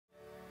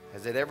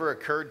Has it ever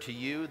occurred to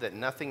you that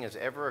nothing has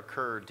ever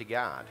occurred to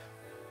God?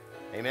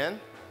 Amen?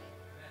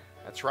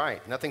 That's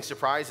right. Nothing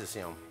surprises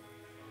him.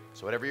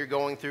 So whatever you're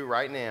going through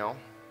right now,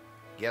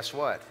 guess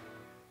what?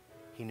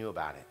 He knew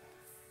about it.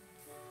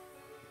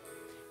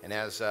 And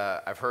as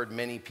I've heard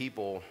many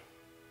people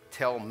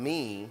tell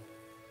me,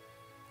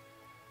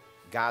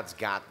 God's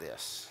got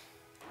this.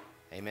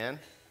 Amen?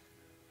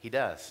 He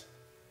does.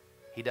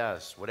 He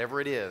does.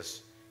 Whatever it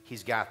is,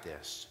 he's got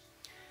this.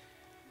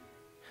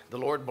 The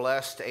Lord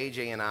blessed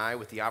AJ and I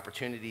with the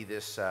opportunity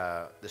this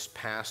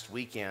past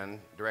weekend,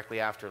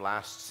 directly after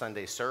last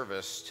Sunday's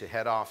service, to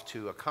head off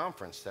to a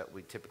conference that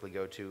we typically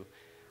go to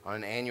on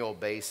an annual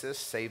basis,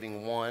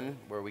 Saving One,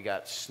 where we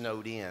got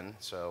snowed in.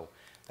 So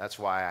that's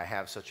why I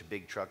have such a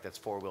big truck that's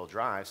four-wheel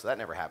drive, so that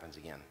never happens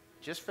again,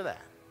 just for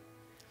that.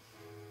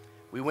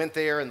 We went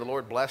there, and the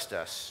Lord blessed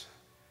us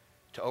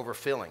to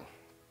overfilling.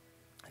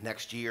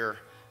 Next year,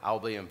 I'll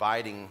be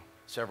inviting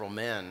several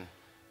men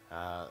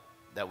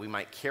that we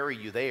might carry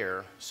you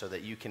there so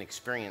that you can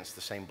experience the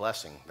same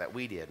blessing that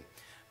we did.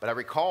 But I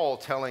recall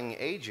telling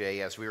AJ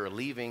as we were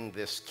leaving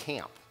this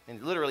camp, and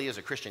it literally is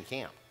a Christian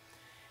camp,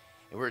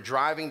 and we were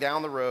driving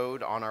down the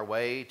road on our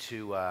way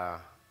to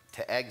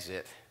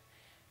exit,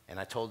 and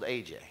I told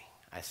AJ,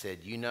 I said,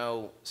 you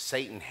know,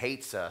 Satan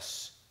hates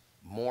us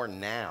more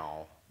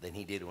now than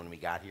he did when we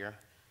got here.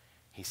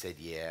 He said,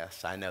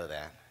 yes, I know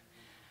that.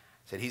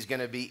 Said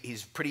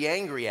he's pretty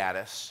angry at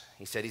us.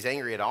 He said he's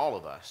angry at all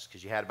of us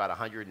because you had about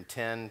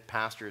 110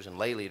 pastors and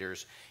lay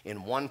leaders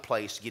in one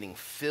place getting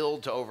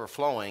filled to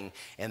overflowing,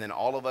 and then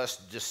all of us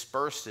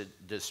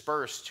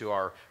dispersed to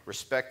our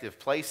respective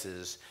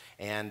places,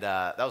 and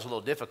that was a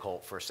little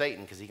difficult for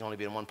Satan because he can only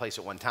be in one place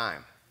at one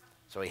time.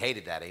 So he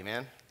hated that,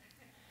 amen?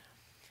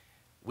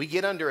 We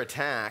get under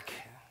attack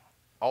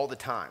all the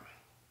time,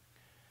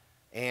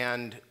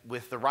 and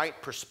with the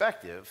right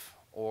perspective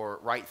or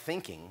right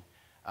thinking,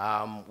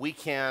 we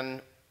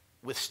can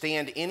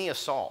withstand any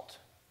assault.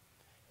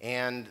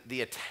 And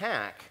the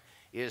attack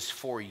is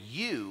for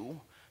you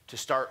to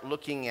start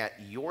looking at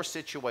your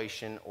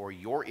situation or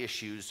your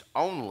issues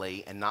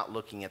only and not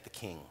looking at the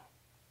king.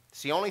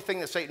 It's the only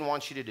thing that Satan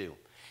wants you to do.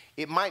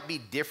 It might be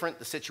different,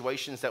 the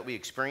situations that we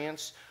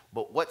experience,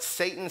 but what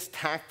Satan's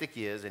tactic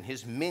is and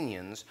his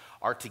minions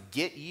are to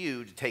get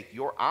you to take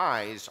your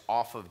eyes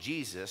off of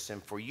Jesus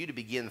and for you to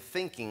begin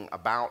thinking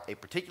about a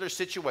particular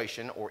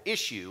situation or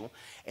issue,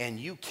 and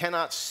you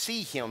cannot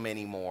see him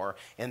anymore,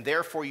 and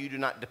therefore you do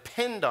not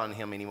depend on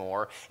him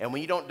anymore. And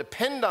when you don't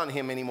depend on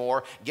him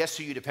anymore, guess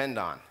who you depend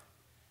on?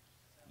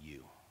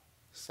 You.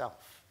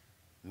 Self.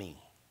 Me.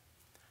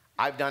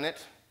 I've done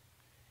it.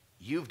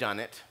 You've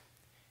done it.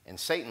 And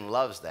Satan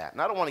loves that.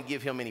 And I don't want to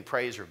give him any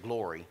praise or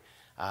glory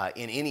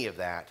in any of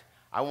that.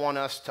 I want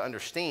us to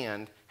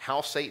understand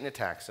how Satan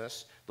attacks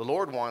us. The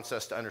Lord wants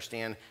us to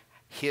understand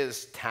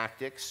his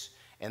tactics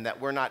and that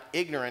we're not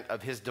ignorant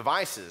of his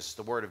devices,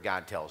 the Word of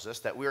God tells us,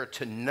 that we are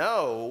to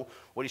know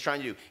what he's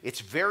trying to do.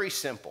 It's very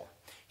simple.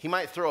 He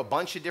might throw a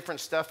bunch of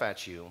different stuff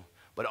at you,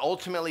 but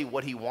ultimately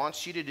what he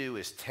wants you to do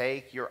is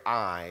take your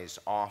eyes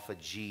off of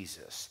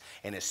Jesus.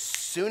 And as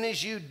soon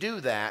as you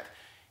do that,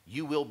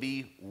 you will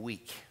be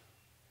weak.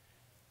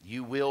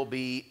 You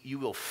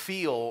will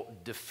feel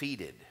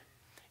defeated.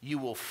 You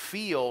will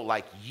feel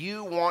like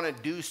you want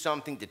to do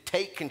something to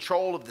take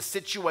control of the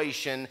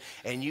situation,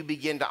 and you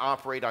begin to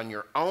operate on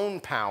your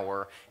own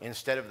power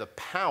instead of the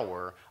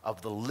power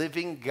of the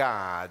living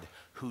God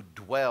who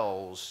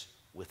dwells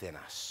within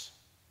us.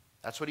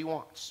 That's what he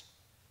wants.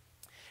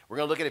 We're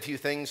going to look at a few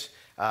things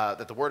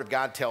that the Word of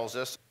God tells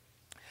us.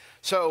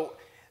 So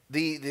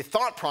the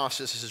thought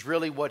process is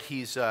really what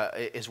he's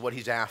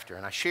after.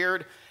 And I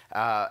shared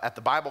at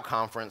the Bible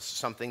conference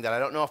something that I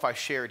don't know if I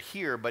shared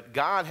here, but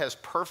God has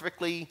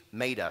perfectly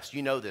made us.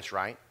 You know this,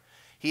 right?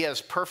 He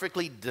has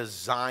perfectly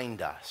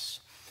designed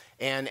us.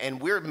 And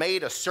we're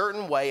made a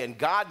certain way, and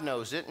God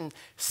knows it, and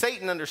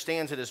Satan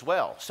understands it as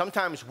well.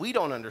 Sometimes we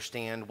don't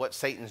understand what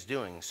Satan's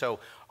doing. So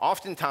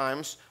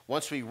oftentimes,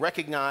 once we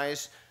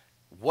recognize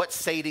what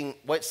Satan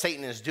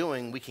is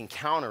doing, we can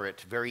counter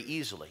it very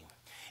easily.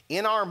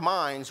 In our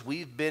minds,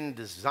 we've been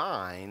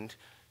designed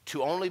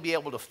to only be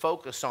able to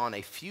focus on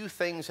a few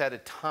things at a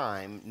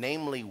time,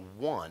 namely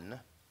one,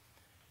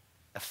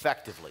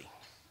 effectively.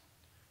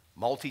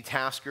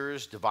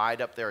 Multitaskers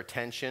divide up their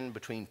attention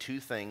between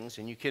two things,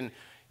 and you can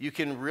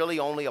really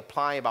only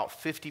apply about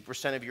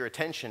 50% of your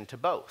attention to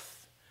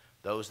both.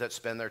 Those that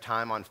spend their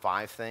time on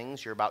 5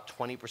 things, you're about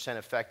 20%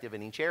 effective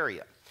in each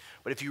area.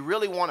 But if you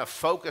really want to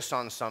focus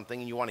on something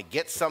and you want to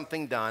get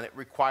something done, it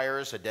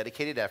requires a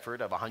dedicated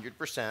effort of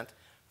 100%.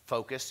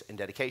 Focus and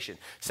dedication.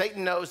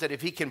 Satan knows that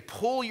if he can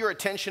pull your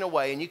attention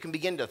away and you can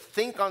begin to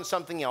think on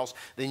something else,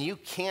 then you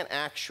can't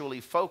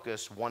actually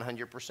focus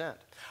 100%.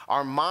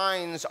 Our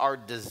minds are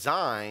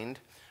designed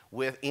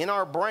within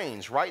our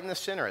brains, right in the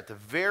center, at the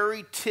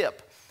very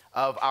tip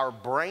of our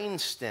brain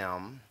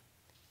stem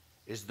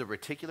is the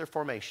reticular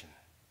formation.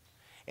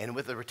 And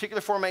with the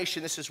reticular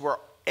formation, this is where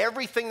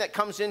everything that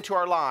comes into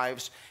our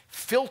lives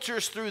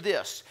filters through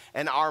this.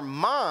 And our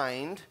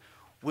mind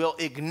will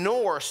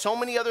ignore so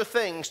many other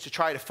things to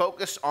try to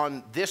focus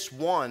on this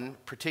one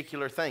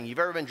particular thing. You've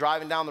ever been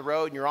driving down the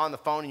road and you're on the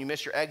phone and you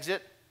miss your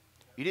exit?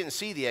 You didn't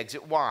see the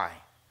exit. Why?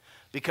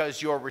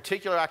 Because your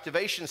reticular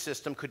activation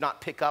system could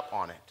not pick up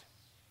on it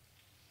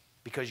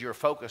because you're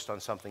focused on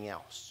something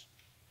else.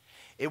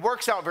 It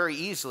works out very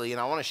easily,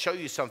 and I want to show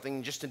you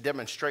something just in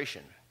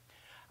demonstration.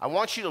 I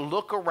want you to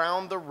look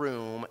around the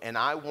room, and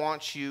I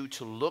want you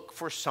to look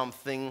for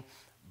something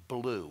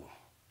blue.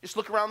 Just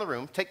look around the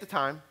room. Take the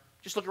time.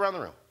 Just look around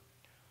the room.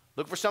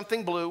 Look for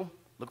something blue.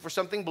 Look for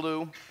something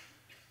blue.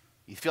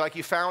 You feel like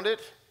you found it?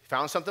 You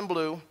found something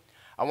blue.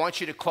 I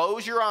want you to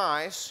close your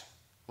eyes.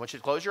 I want you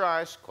to close your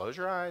eyes. Close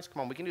your eyes.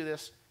 Come on, we can do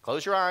this.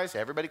 Close your eyes.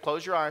 Everybody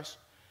close your eyes.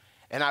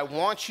 And I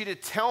want you to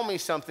tell me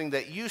something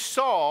that you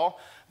saw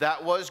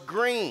that was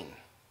green.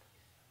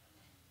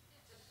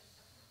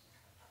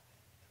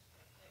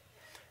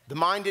 The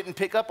mind didn't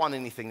pick up on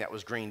anything that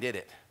was green, did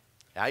it?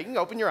 Now you can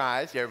open your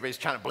eyes. Everybody's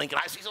trying to blink, and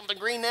I see something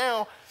green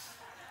now.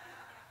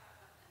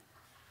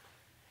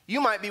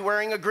 You might be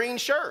wearing a green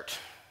shirt,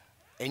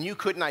 and you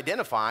couldn't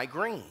identify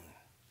green.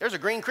 There's a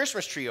green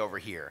Christmas tree over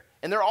here,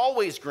 and they're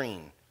always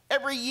green,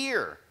 every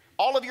year,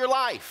 all of your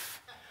life.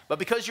 But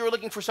because you were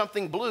looking for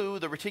something blue,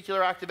 the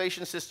reticular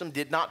activation system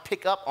did not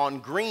pick up on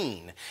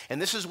green.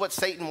 And this is what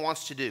Satan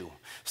wants to do.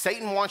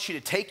 Satan wants you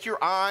to take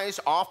your eyes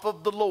off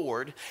of the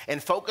Lord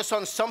and focus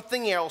on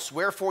something else,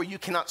 wherefore you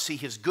cannot see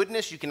his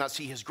goodness, you cannot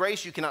see his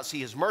grace, you cannot see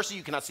his mercy,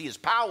 you cannot see his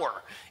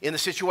power in the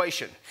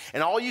situation.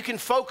 And all you can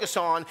focus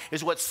on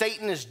is what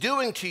Satan is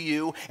doing to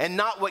you and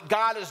not what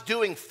God is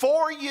doing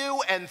for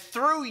you and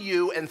through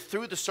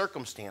the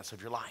circumstance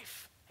of your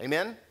life.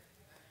 Amen?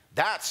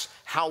 That's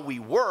how we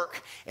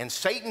work, and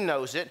Satan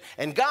knows it,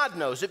 and God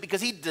knows it because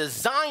he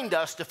designed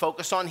us to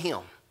focus on him.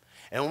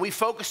 And when we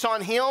focus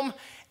on him,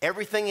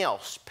 everything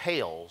else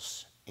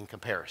pales in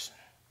comparison.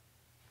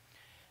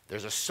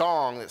 There's a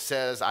song that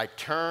says, I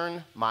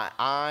turn my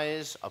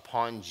eyes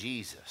upon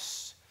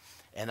Jesus,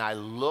 and I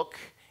look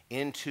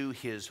into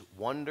his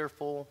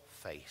wonderful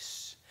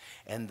face,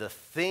 and the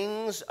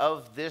things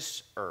of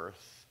this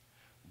earth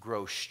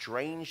grow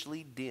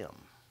strangely dim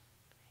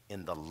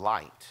in the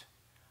light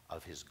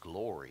of his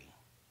glory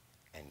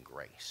and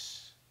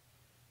grace.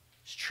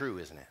 It's true,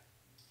 isn't it?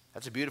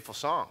 That's a beautiful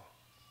song.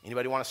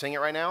 Anybody want to sing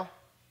it right now?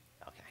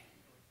 Okay.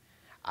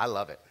 I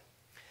love it.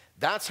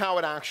 That's how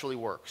it actually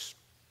works.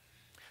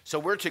 So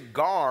we're to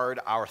guard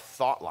our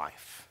thought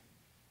life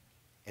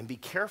and be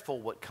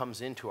careful what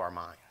comes into our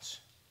minds.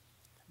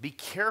 Be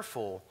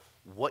careful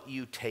what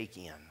you take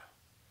in.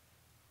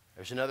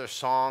 There's another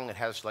song that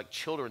has like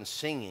children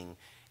singing,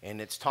 and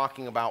it's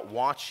talking about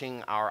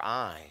watching our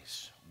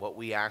eyes, what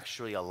we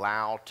actually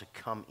allow to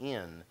come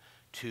in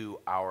to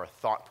our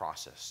thought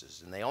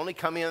processes. And they only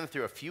come in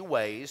through a few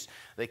ways.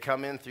 They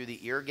come in through the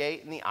ear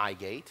gate and the eye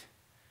gate.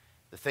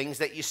 The things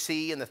that you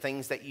see and the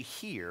things that you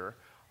hear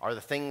are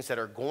the things that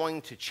are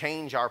going to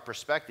change our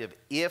perspective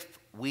if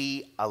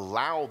we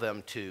allow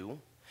them to.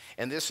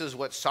 And this is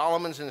what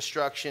Solomon's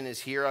instruction is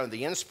here under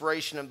the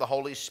inspiration of the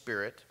Holy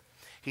Spirit.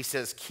 He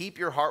says, keep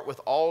your heart with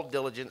all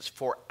diligence,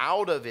 for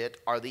out of it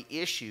are the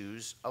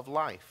issues of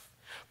life.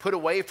 Put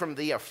away from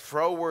thee a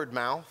froward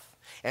mouth,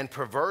 and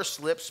perverse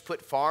lips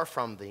put far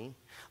from thee.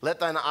 Let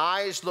thine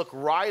eyes look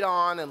right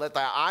on, and let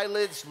thy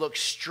eyelids look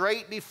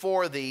straight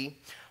before thee.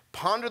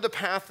 Ponder the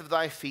path of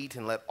thy feet,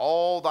 and let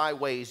all thy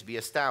ways be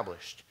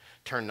established.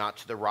 Turn not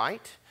to the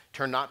right,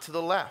 turn not to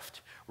the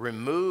left.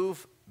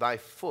 Remove thy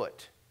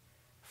foot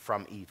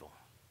from evil.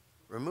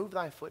 Remove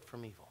thy foot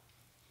from evil.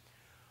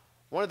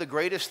 One of the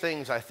greatest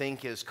things I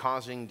think is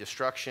causing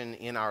destruction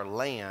in our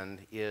land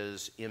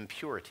is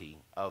impurity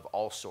of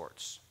all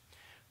sorts.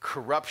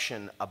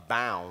 Corruption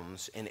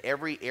abounds in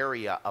every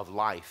area of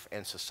life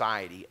and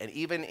society, and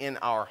even in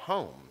our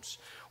homes.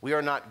 We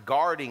are not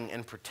guarding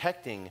and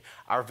protecting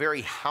our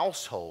very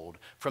household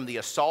from the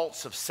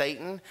assaults of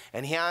Satan,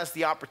 and he has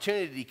the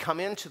opportunity to come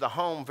into the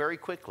home very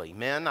quickly.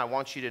 Men, I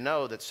want you to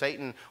know that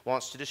Satan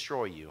wants to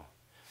destroy you.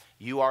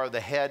 You are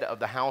the head of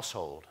the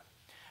household.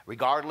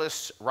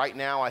 Regardless, right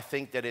now, I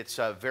think that it's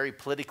very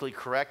politically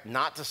correct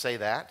not to say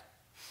that.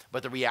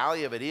 But the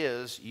reality of it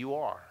is, you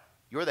are.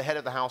 You're the head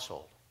of the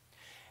household.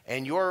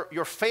 And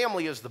your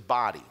family is the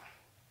body.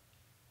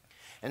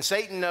 And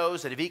Satan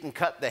knows that if he can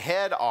cut the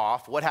head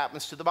off, what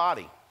happens to the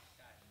body?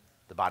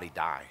 The body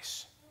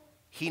dies.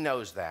 He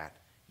knows that.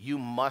 You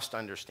must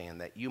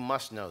understand that. You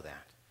must know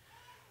that.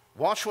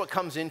 Watch what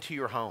comes into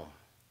your home.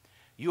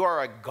 You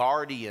are a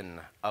guardian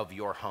of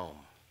your home.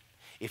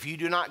 If you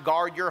do not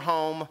guard your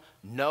home,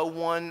 no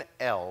one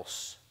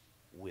else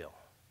will.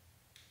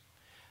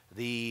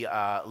 The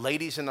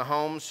ladies in the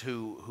homes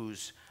who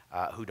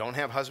don't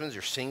have husbands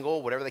or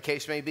single, whatever the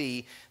case may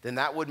be, then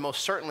that would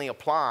most certainly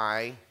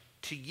apply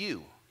to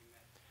you.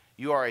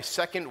 You are a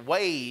second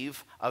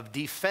wave of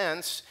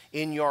defense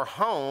in your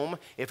home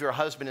if your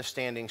husband is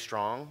standing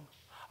strong.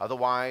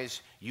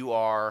 Otherwise, you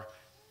are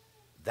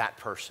that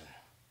person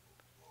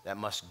that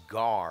must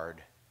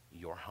guard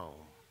your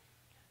home.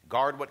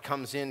 Guard what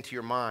comes into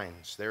your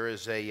minds. There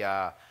is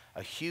a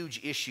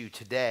huge issue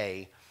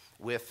today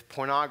with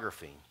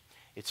pornography.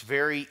 It's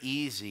very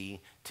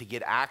easy to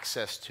get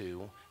access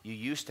to. You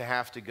used to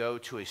have to go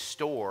to a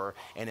store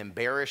and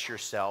embarrass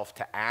yourself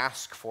to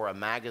ask for a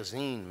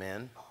magazine,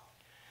 men.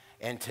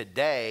 And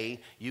today,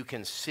 you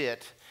can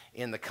sit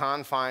in the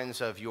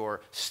confines of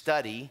your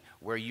study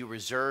where you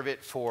reserve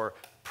it for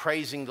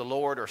praising the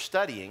Lord or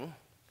studying,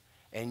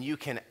 and you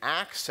can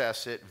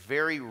access it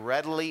very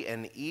readily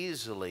and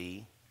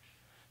easily.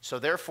 So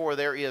therefore,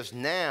 there is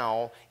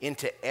now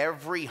into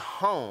every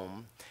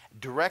home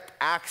direct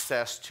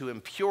access to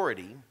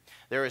impurity.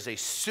 There is a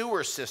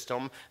sewer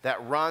system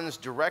that runs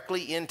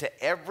directly into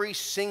every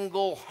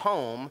single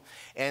home.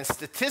 And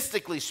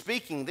statistically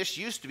speaking, this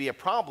used to be a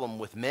problem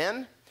with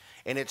men,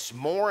 and it's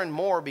more and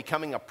more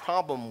becoming a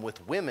problem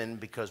with women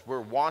because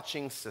we're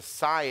watching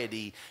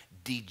society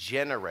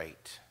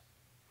degenerate.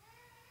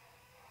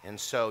 And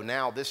so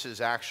now this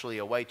is actually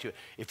a way to,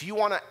 if you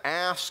want to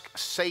ask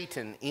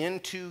Satan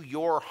into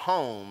your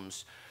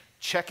homes,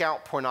 check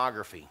out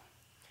pornography.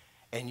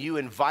 And you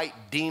invite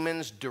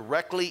demons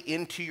directly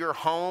into your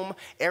home,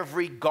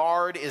 every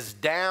guard is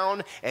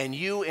down, and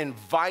you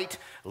invite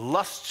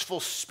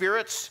lustful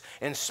spirits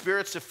and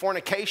spirits of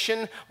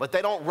fornication, but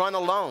they don't run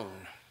alone.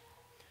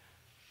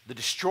 The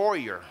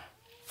destroyer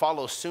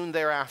follows soon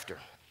thereafter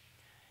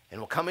and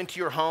will come into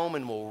your home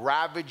and will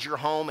ravage your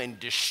home and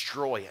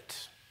destroy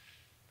it.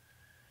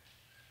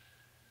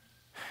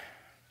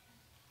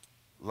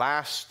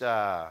 Last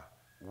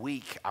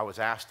week, I was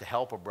asked to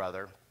help a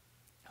brother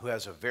who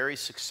has a very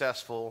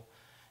successful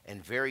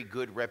and very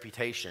good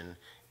reputation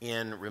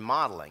in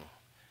remodeling.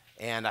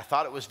 And I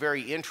thought it was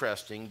very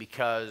interesting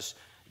because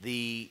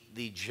the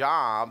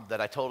job that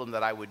I told him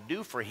that I would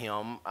do for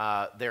him,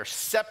 their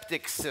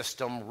septic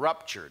system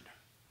ruptured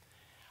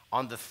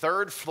on the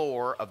 3rd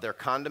floor of their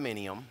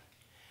condominium,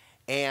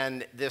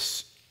 and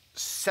this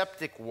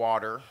septic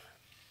water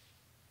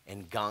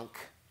and gunk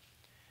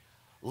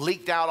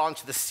leaked out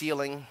onto the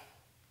ceiling,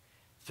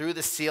 through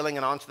the ceiling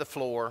and onto the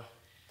floor,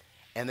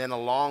 and then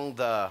along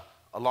the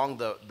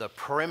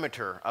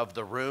perimeter of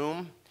the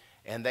room.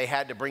 And they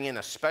had to bring in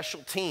a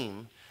special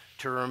team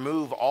to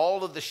remove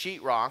all of the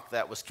sheetrock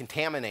that was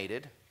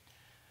contaminated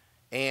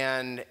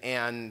and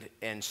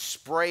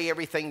spray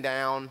everything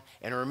down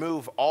and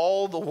remove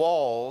all the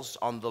walls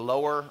on the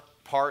lower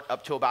part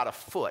up to about a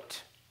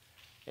foot.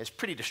 It's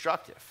pretty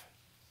destructive.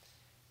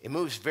 It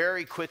moves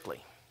very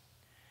quickly.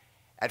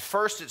 At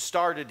first, it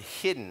started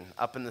hidden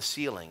up in the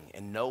ceiling,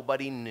 and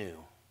nobody knew.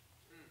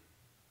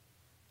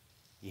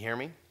 You hear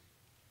me? It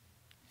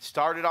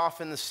started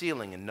off in the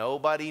ceiling, and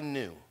nobody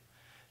knew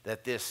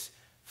that this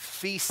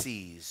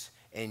feces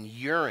and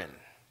urine,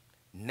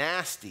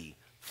 nasty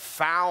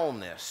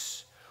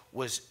foulness,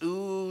 was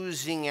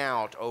oozing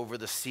out over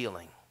the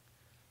ceiling,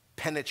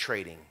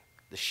 penetrating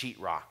the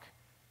sheetrock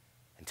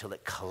until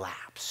it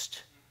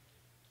collapsed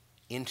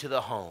into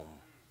the home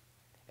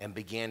and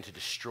began to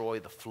destroy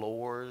the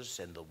floors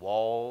and the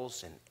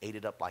walls and ate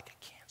it up like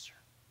a cancer.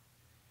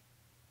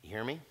 You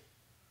hear me? It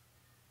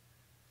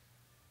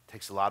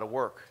takes a lot of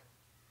work.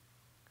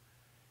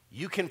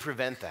 You can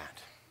prevent that.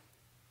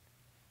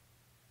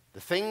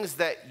 The things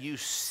that you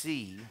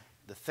see,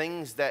 the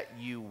things that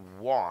you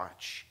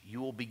watch,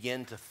 you will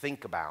begin to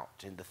think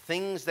about. And the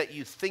things that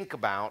you think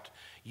about,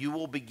 you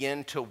will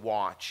begin to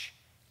watch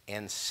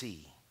and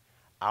see.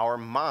 Our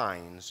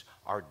minds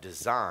are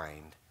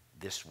designed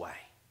this way.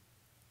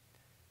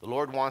 The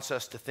Lord wants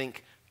us to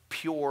think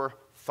pure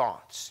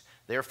thoughts.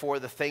 Therefore,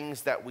 the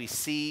things that we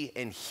see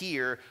and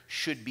hear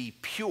should be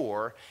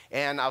pure.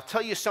 And I'll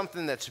tell you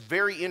something that's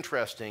very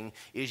interesting,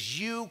 is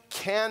you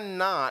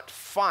cannot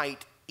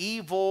fight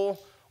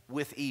evil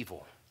with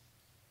evil.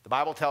 The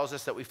Bible tells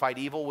us that we fight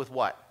evil with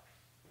what?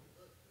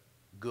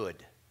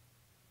 Good.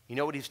 You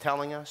know what he's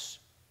telling us?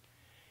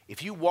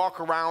 If you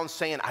walk around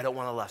saying, I don't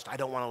want to lust, I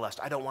don't want to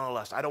lust, I don't want to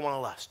lust, I don't want to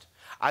lust,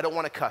 I don't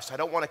want to cuss, I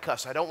don't want to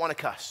cuss, I don't want to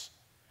cuss,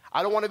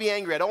 I don't want to be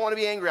angry, I don't want to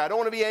be angry, I don't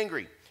want to be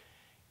angry.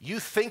 You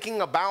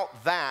thinking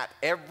about that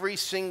every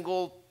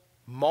single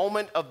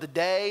moment of the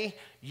day,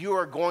 you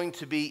are going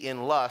to be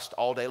in lust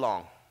all day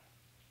long.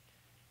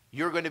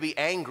 You're going to be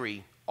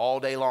angry all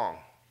day long.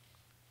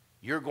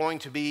 You're going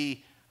to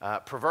be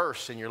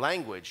perverse in your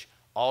language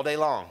all day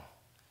long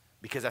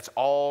because that's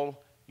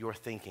all you're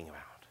thinking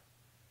about.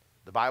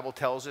 The Bible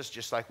tells us,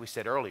 just like we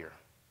said earlier,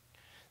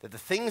 that the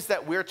things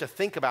that we're to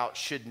think about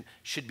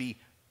should be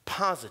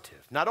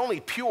positive. Not only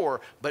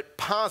pure, but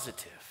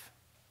positive.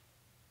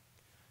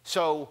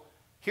 So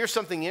here's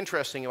something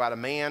interesting about a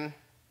man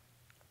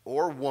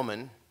or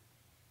woman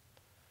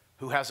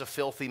who has a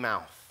filthy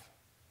mouth.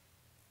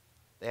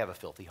 They have a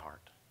filthy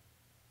heart.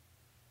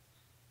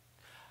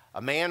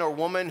 A man or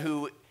woman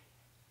who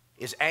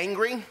is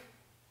angry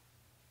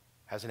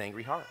has an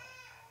angry heart.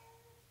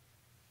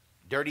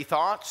 Dirty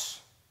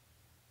thoughts,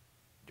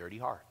 dirty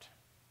heart.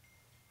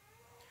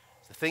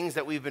 The things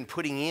that we've been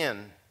putting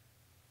in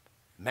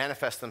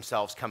manifest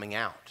themselves coming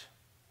out,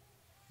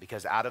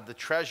 because out of the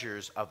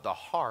treasures of the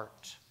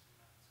heart,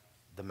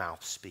 the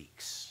mouth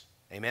speaks.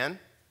 Amen?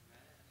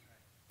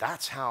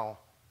 That's how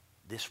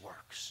this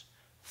works.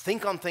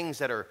 Think on things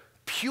that are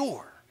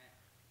pure.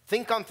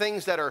 Think on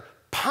things that are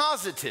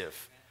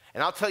Positive.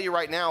 And I'll tell you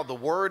right now, the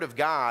Word of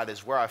God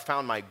is where I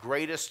found my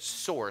greatest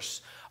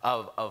source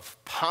of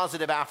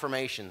positive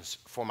affirmations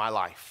for my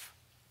life.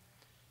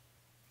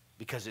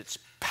 Because it's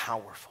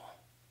powerful.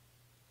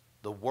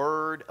 The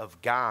Word of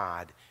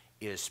God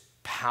is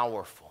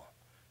powerful.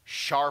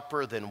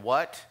 Sharper than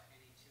what?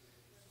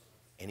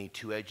 Any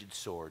two-edged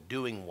sword.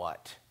 Doing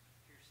what?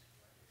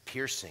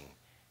 Piercing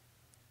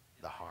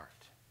the heart.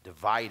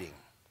 Dividing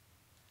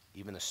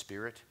even the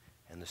spirit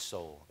and the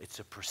soul. It's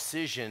a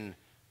precision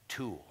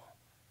tool,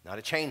 not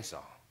a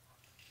chainsaw.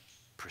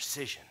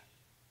 Precision.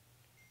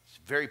 It's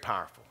very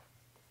powerful,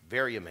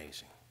 very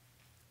amazing.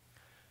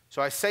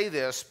 So I say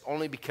this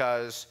only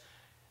because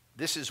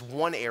this is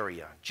one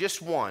area,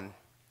 just one,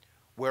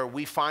 where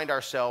we find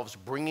ourselves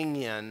bringing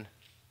in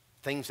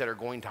things that are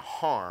going to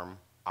harm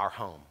our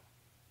home.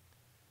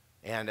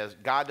 And as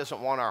God doesn't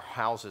want our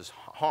houses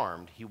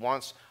harmed, He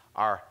wants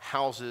our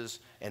houses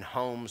and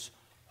homes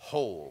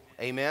whole.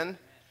 Amen?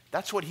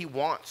 That's what He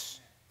wants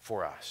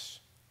for us.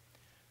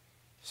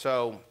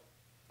 So,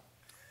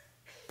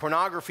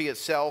 pornography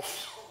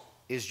itself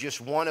is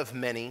just one of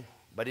many,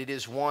 but it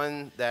is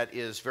one that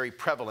is very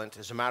prevalent.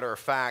 As a matter of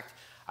fact,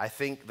 I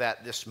think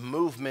that this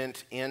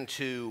movement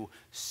into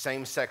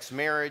same-sex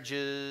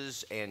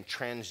marriages and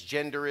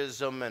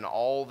transgenderism and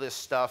all this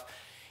stuff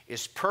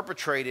is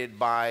perpetrated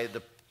by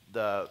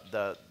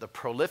the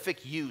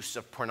prolific use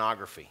of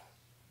pornography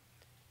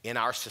in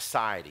our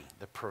society,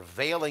 the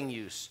prevailing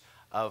use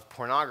of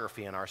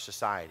pornography in our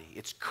society.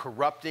 It's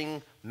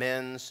corrupting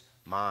men's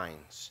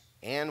minds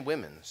and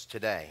women's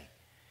today.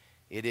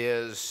 It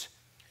is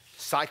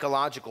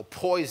psychological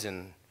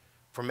poison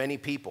for many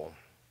people.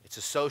 It's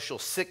a social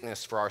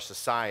sickness for our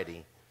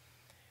society.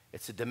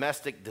 It's a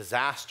domestic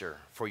disaster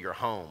for your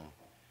home.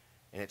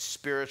 And it's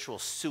spiritual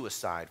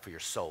suicide for your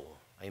soul.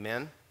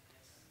 Amen?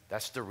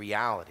 That's the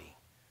reality.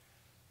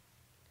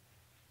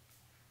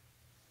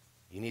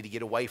 You need to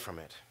get away from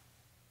it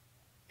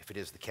if it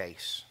is the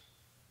case.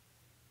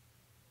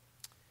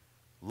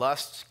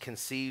 Lust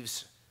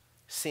conceives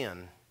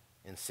sin,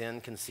 and sin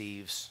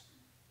conceives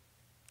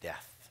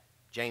death.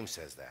 James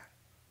says that.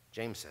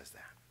 James says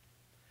that.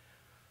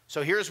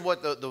 So here's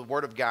what the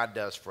Word of God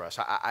does for us.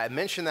 I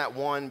mention that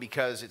one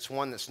because it's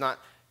one that's not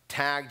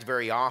tagged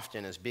very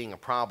often as being a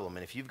problem.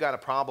 And if you've got a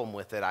problem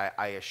with it,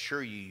 I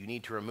assure you, you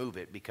need to remove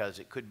it because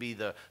it could be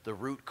the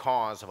root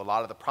cause of a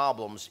lot of the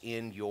problems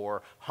in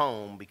your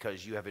home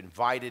because you have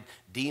invited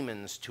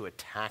demons to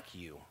attack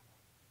you,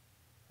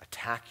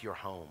 attack your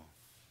home,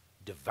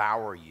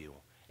 devour you,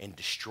 and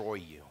destroy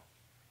you.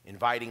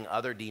 Inviting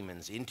other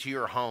demons into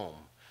your home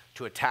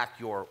to attack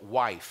your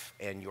wife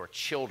and your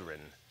children,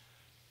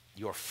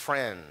 your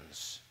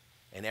friends,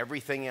 and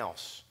everything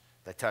else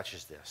that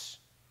touches this.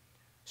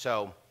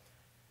 So,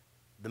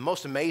 the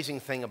most amazing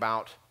thing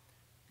about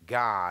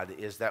God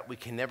is that we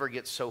can never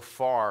get so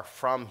far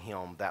from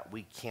Him that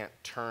we can't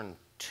turn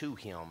to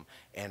Him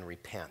and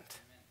repent.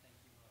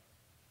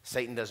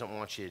 Satan doesn't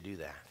want you to do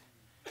that.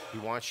 He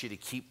wants you to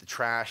keep the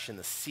trash in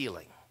the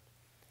ceiling.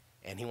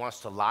 And he wants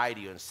to lie to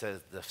you and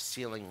says the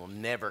ceiling will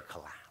never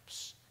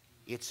collapse.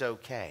 It's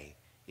okay.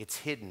 It's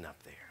hidden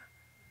up there.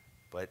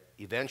 But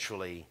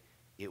eventually,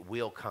 it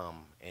will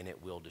come and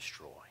it will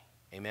destroy.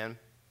 Amen?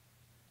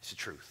 It's the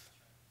truth.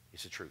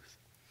 It's the truth.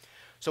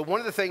 So one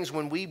of the things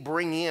when we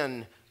bring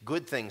in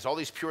good things, all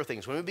these pure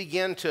things, when we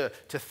begin to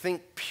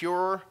think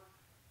pure,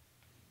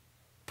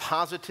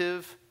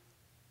 positive,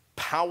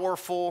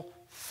 powerful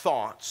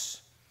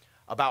thoughts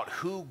about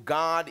who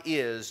God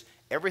is,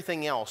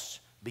 everything else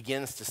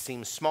begins to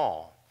seem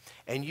small.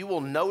 And you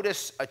will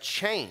notice a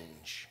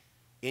change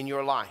in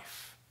your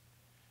life.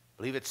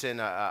 I believe it's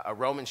in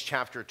Romans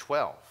chapter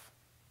 12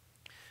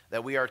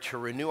 that we are to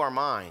renew our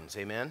minds.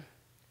 Amen?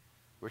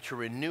 We're to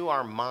renew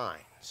our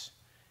minds.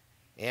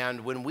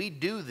 And when we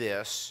do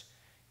this,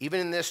 even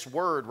in this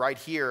word right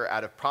here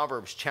out of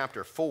Proverbs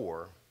chapter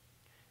 4,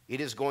 it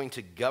is going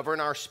to govern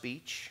our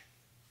speech,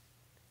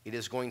 it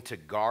is going to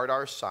guard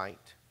our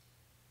sight,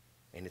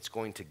 and it's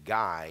going to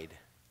guide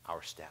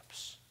our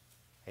steps.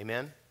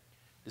 Amen?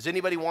 Does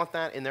anybody want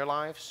that in their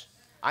lives?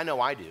 I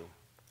know I do.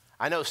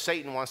 I know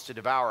Satan wants to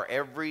devour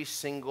every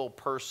single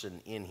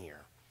person in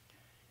here.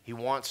 He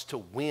wants to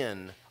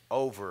win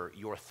over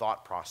your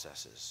thought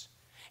processes.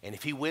 And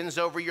if he wins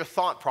over your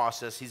thought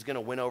process, he's going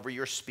to win over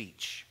your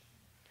speech.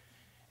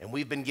 And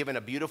we've been given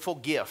a beautiful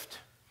gift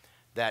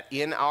that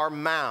in our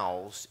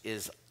mouths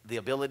is the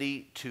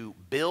ability to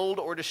build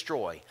or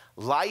destroy.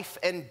 Life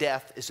and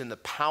death is in the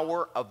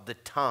power of the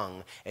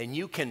tongue. And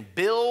you can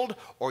build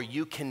or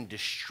you can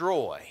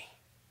destroy.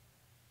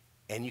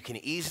 And you can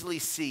easily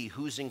see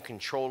who's in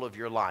control of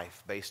your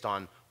life based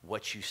on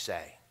what you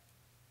say.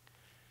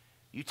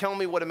 You tell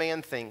me what a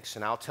man thinks,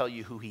 and I'll tell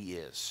you who he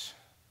is.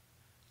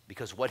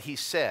 Because what he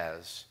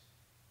says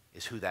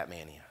is who that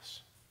man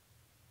is.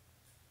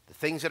 The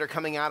things that are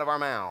coming out of our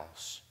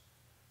mouths,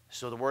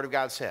 so the Word of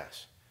God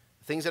says,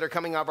 the things that are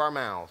coming out of our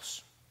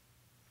mouths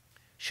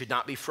should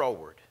not be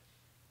froward.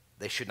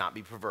 They should not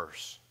be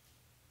perverse.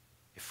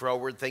 If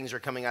froward things are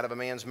coming out of a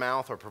man's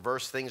mouth or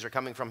perverse things are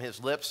coming from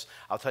his lips,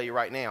 I'll tell you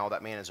right now,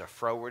 that man is a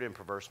froward and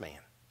perverse man.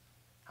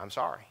 I'm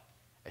sorry.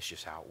 That's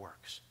just how it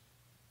works.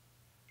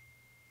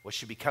 What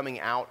should be coming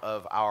out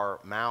of our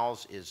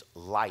mouths is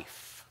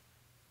life.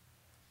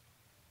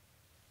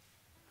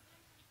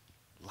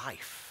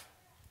 Life.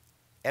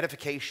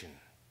 Edification.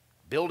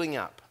 Building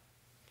up.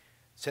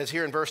 It says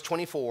here in verse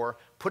 24,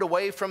 put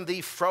away from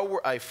thee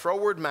a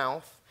froward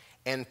mouth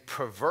and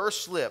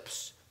perverse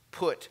lips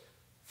put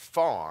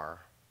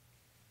far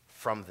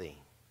from thee.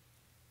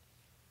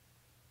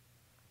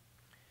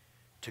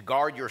 To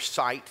guard your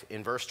sight,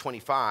 in verse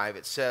 25,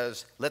 it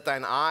says, let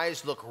thine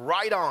eyes look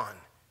right on,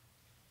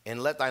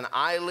 and let thine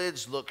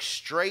eyelids look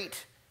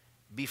straight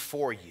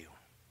before you.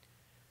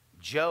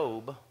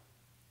 Job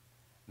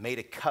made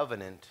a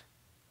covenant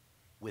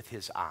with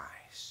his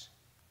eyes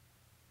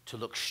to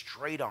look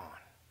straight on,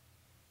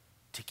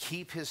 to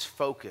keep his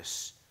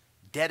focus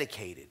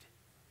dedicated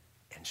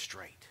and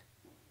straight.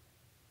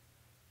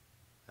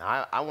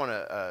 Now, I want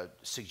to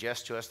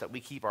suggest to us that we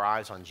keep our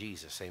eyes on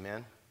Jesus.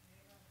 Amen?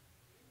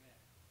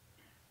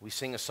 We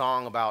sing a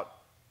song about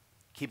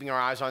keeping our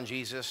eyes on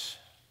Jesus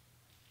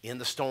in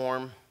the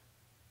storm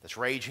that's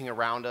raging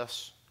around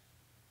us.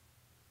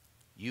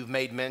 You've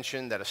made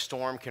mention that a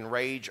storm can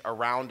rage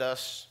around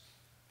us.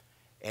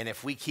 And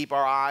if we keep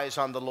our eyes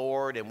on the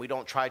Lord and we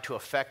don't try to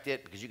affect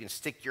it, because you can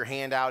stick your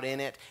hand out in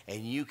it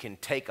and you can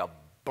take a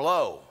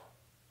blow,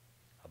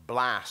 a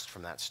blast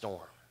from that storm.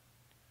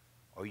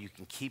 Or you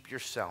can keep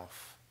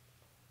yourself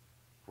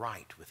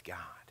right with God.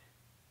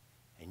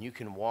 And you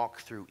can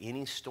walk through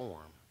any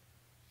storm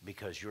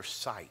because your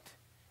sight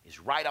is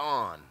right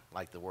on,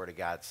 like the Word of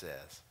God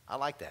says. I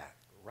like that.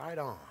 Right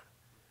on.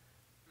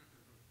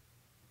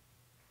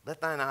 Let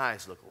thine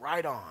eyes look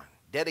right on,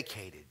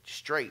 dedicated,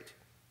 straight,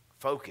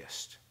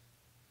 focused.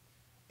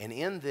 And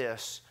in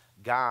this,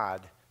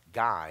 God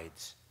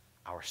guides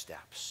our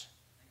steps.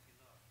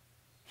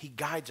 He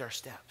guides our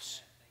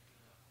steps.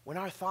 When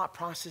our thought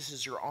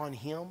processes are on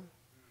Him,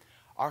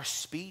 our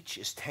speech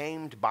is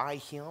tamed by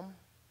Him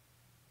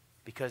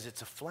because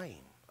it's a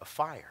flame, a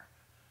fire.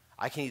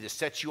 I can either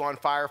set you on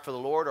fire for the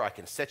Lord or I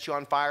can set you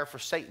on fire for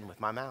Satan with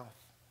my mouth.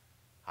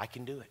 I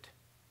can do it.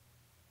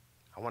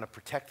 I want to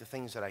protect the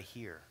things that I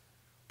hear,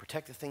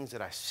 protect the things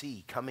that I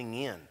see coming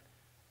in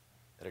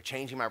that are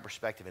changing my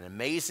perspective. And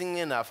amazing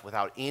enough,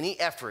 without any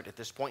effort at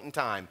this point in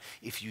time,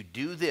 if you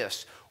do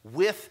this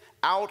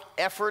without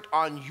effort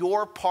on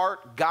your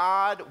part,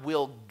 God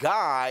will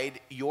guide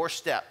your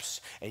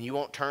steps. And you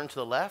won't turn to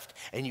the left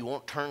and you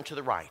won't turn to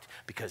the right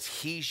because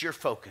He's your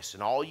focus.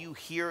 And all you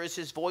hear is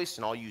His voice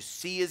and all you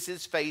see is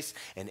His face.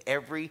 And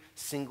every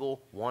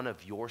single one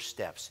of your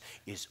steps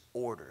is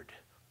ordered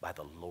by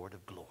the Lord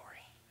of glory.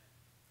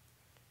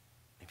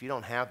 If you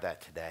don't have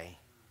that today,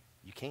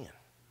 you can.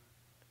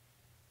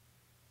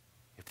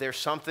 If there's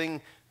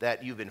something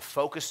that you've been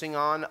focusing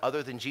on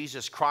other than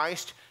Jesus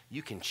Christ,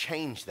 you can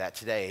change that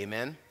today,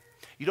 amen?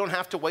 You don't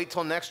have to wait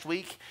till next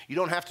week. You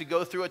don't have to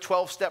go through a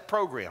 12-step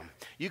program.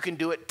 You can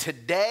do it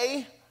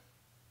today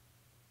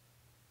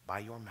by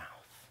your mouth.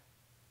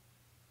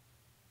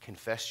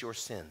 Confess your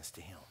sins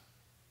to Him.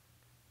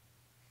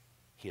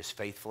 He is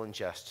faithful and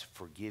just to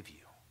forgive you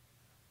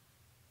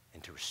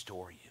and to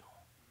restore you.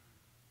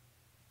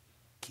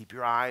 Keep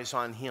your eyes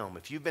on Him.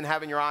 If you've been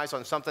having your eyes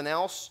on something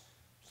else,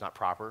 it's not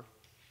proper.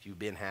 If you've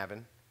been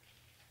having,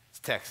 it's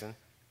Texan.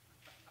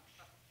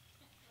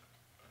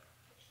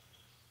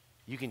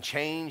 You can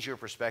change your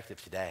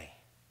perspective today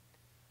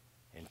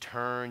and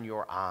turn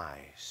your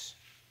eyes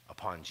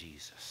upon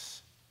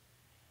Jesus.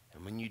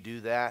 And when you do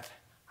that,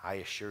 I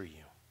assure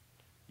you,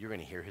 you're going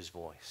to hear His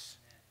voice.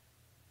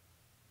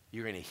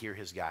 You're going to hear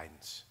His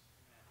guidance.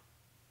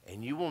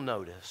 And you will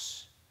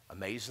notice,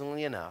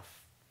 amazingly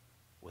enough,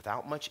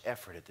 without much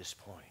effort at this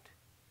point,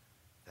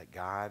 that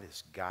God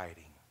is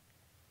guiding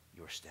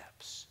your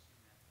steps.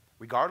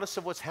 Regardless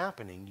of what's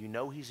happening, you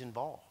know He's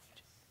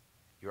involved.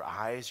 Your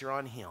eyes are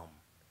on Him,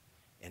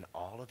 and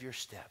all of your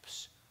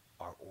steps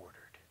are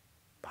ordered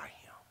by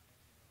Him.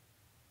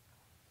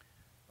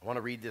 I want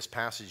to read this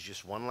passage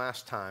just one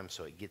last time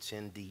so it gets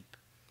in deep.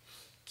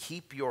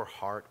 Keep your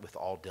heart with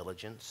all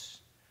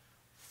diligence,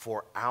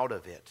 for out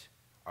of it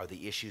are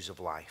the issues of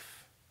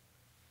life.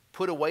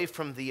 Put away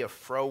from thee a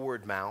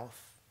froward mouth,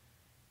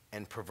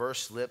 and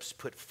perverse lips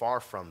put far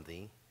from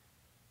thee.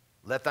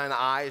 Let thine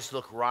eyes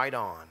look right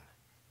on,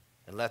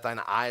 and let thine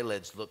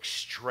eyelids look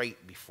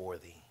straight before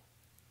thee.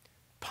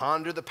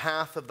 Ponder the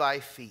path of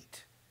thy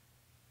feet,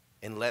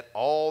 and let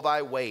all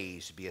thy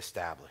ways be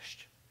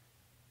established.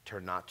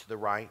 Turn not to the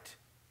right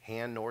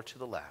hand nor to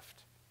the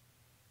left.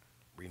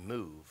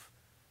 Remove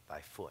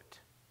thy foot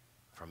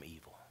from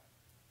evil.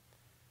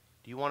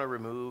 Do you want to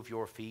remove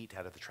your feet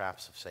out of the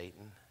traps of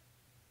Satan?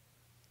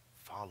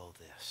 Follow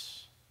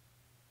this,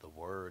 the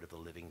word of the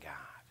living God.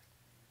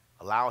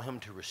 Allow Him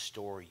to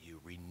restore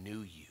you,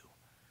 renew you,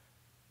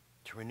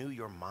 to renew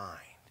your mind,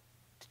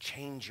 to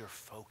change your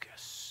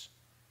focus,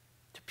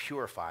 to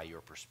purify your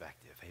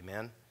perspective.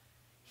 Amen?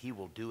 He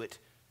will do it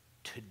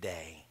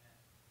today,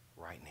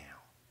 right now.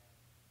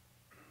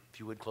 If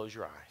you would close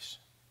your eyes,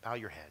 bow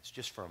your heads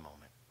just for a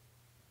moment.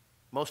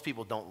 Most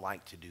people don't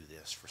like to do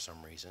this for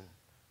some reason.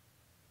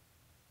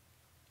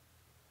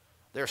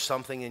 There's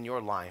something in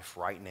your life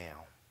right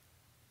now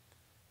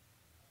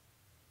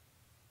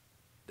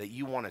that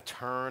you want to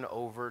turn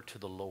over to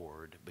the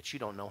Lord, but you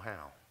don't know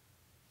how.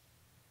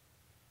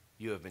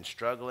 You have been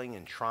struggling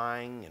and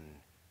trying, and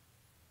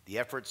the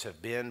efforts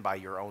have been by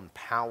your own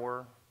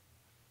power,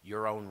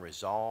 your own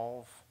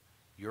resolve,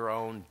 your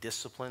own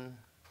discipline,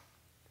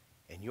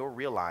 and you're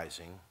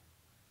realizing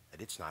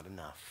that it's not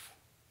enough,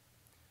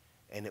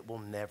 and it will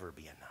never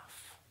be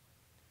enough,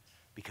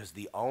 because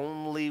the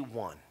only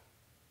one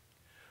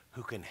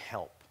who can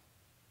help,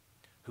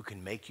 who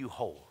can make you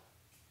whole,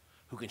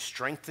 who can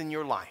strengthen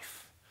your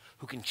life,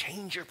 who can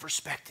change your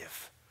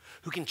perspective,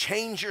 who can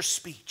change your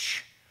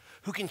speech,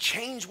 who can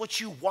change what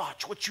you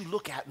watch, what you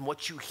look at, and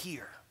what you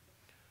hear,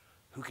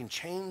 who can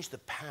change the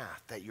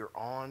path that you're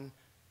on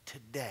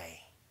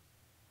today,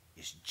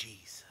 is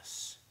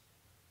Jesus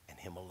and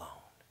him alone.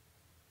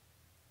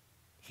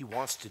 He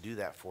wants to do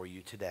that for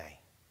you today.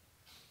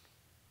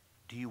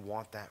 Do you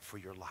want that for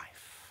your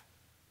life?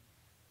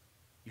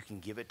 You can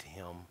give it to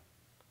him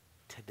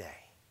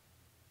today.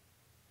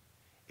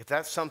 If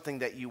that's something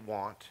that you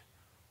want,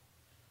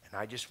 and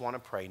I just want to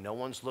pray, no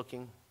one's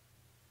looking,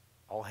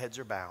 all heads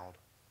are bowed,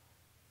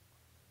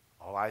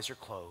 all eyes are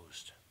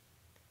closed.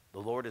 The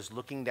Lord is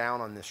looking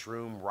down on this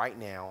room right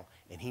now,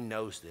 and he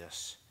knows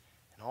this.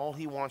 And all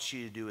he wants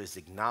you to do is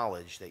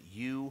acknowledge that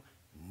you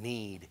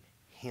need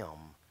him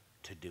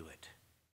to do it.